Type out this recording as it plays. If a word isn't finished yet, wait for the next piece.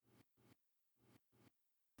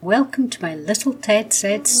Welcome to my Little Ted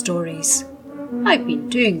Said stories. I've been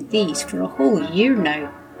doing these for a whole year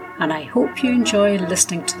now, and I hope you enjoy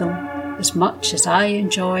listening to them as much as I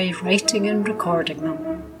enjoy writing and recording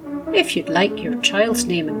them. If you'd like your child's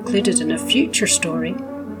name included in a future story,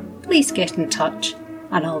 please get in touch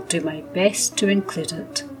and I'll do my best to include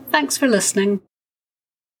it. Thanks for listening.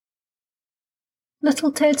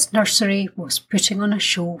 Little Ted's nursery was putting on a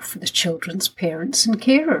show for the children's parents and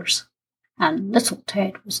carers, and Little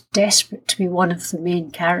Ted was desperate to be one of the main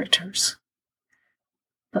characters.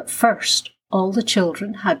 But first, all the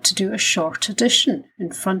children had to do a short audition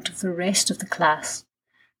in front of the rest of the class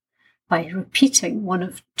by repeating one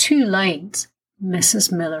of 2 lines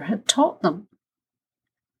Mrs. Miller had taught them.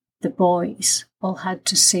 The boys all had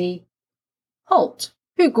to say, "Halt,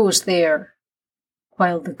 who goes there?"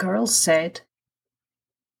 while the girls said,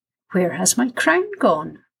 "Where has my crown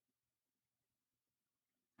gone?"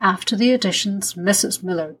 After the auditions, Mrs.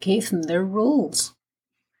 Miller gave them their roles.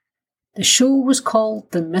 The show was called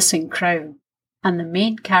The Missing Crown, and the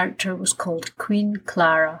main character was called Queen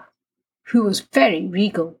Clara, who was very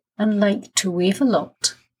regal and liked to wave a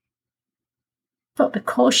lot. But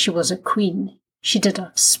because she was a queen, she did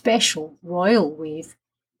a special royal wave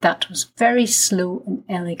that was very slow and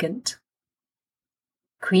elegant.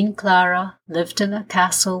 Queen Clara lived in a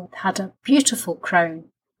castle that had a beautiful crown,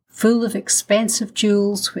 full of expensive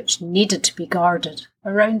jewels which needed to be guarded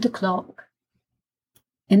around the clock.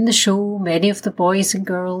 In the show, many of the boys and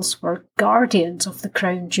girls were guardians of the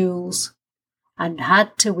crown jewels and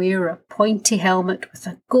had to wear a pointy helmet with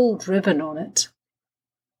a gold ribbon on it.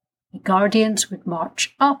 The guardians would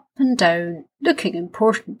march up and down, looking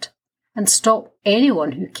important, and stop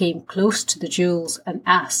anyone who came close to the jewels and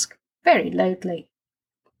ask, very loudly,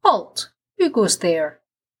 "Halt! Who goes there?"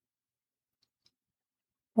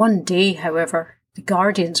 One day, however, the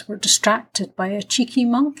guardians were distracted by a cheeky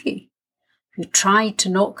monkey who tried to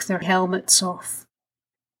knock their helmets off.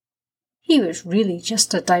 He was really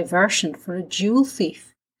just a diversion for a jewel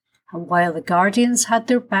thief, and while the guardians had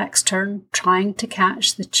their backs turned trying to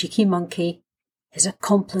catch the cheeky monkey, his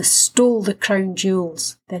accomplice stole the crown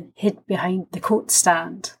jewels, then hid behind the coat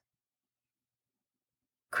stand.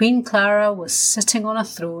 Queen Clara was sitting on a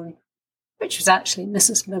throne, which was actually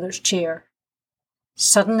Mrs. Miller's chair,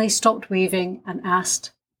 suddenly stopped waving and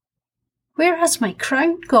asked, "Where has my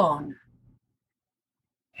crown gone?"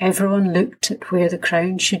 Everyone looked at where the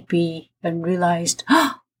crown should be and realised,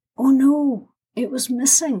 oh no, it was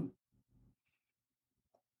missing.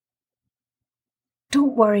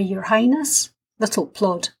 "Don't worry, Your Highness," Little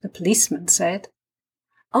Plod, the policeman, said.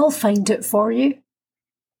 "I'll find it for you."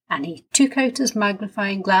 And he took out his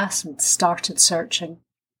magnifying glass and started searching.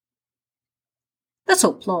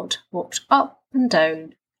 Little Plod walked up and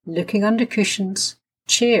down, looking under cushions,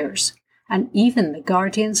 chairs, and even the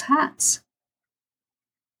guardians' hats.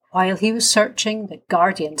 While he was searching, the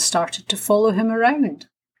guardians started to follow him around,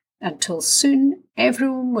 until soon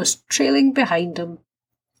everyone was trailing behind him,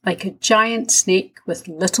 like a giant snake with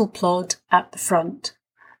Little Plod at the front.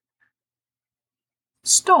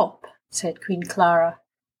 "Stop," said Queen Clara,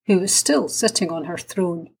 who was still sitting on her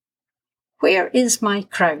throne. "Where is my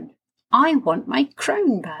crown? I want my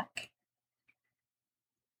crown back."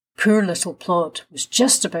 Poor Little Plod was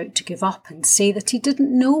just about to give up and say that he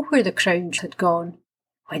didn't know where the crown had gone,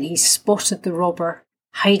 when he spotted the robber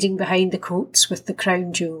hiding behind the coats with the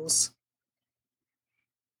crown jewels.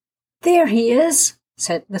 "There he is,"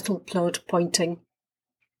 said Little Plod, pointing.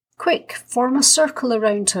 "Quick, form a circle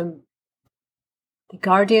around him." The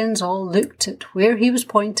guardians all looked at where he was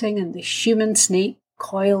pointing, and the human snake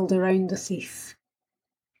coiled around the thief.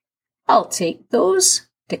 "I'll take those,"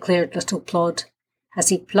 declared Little Plod, as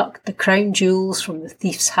he plucked the crown jewels from the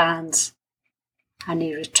thief's hands, and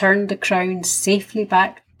he returned the crown safely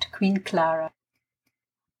back to Queen Clara.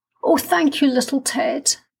 "Oh, thank you, Little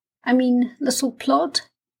Plod.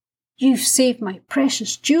 You've saved my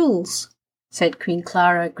precious jewels," said Queen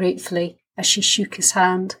Clara gratefully as she shook his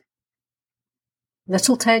hand.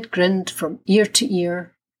 Little Ted grinned from ear to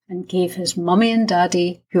ear and gave his mummy and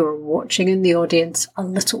daddy, who were watching in the audience, a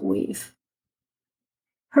little wave.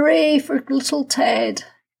 "Hooray for Little Ted,"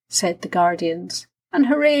 said the guardians, "and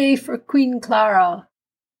hooray for Queen Clara."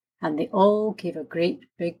 And they all gave a great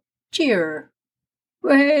big cheer.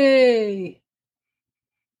 Way!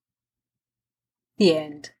 The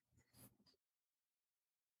end.